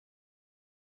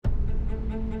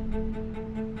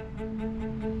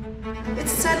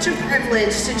It's such a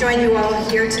privilege to join you all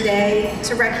here today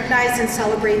to recognize and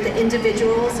celebrate the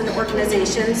individuals and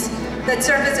organizations that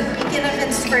serve as a beacon of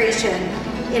inspiration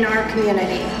in our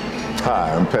community.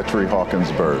 Hi, I'm Petri Hawkins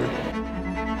Byrd.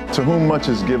 To whom much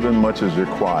is given, much is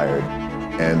required.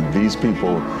 And these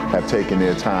people have taken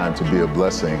their time to be a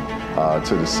blessing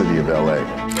to the city of LA.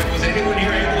 Was anyone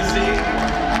here able to see?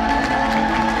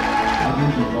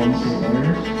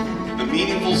 The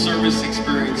meaningful service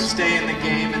experience, stay in the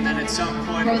game, and then at some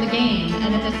point grow the game,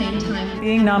 and at the same time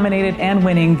being nominated and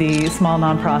winning the Small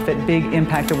Nonprofit Big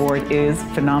Impact Award is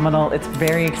phenomenal. It's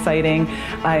very exciting.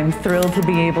 I'm thrilled to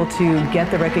be able to get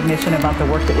the recognition about the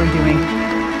work that we're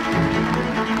doing.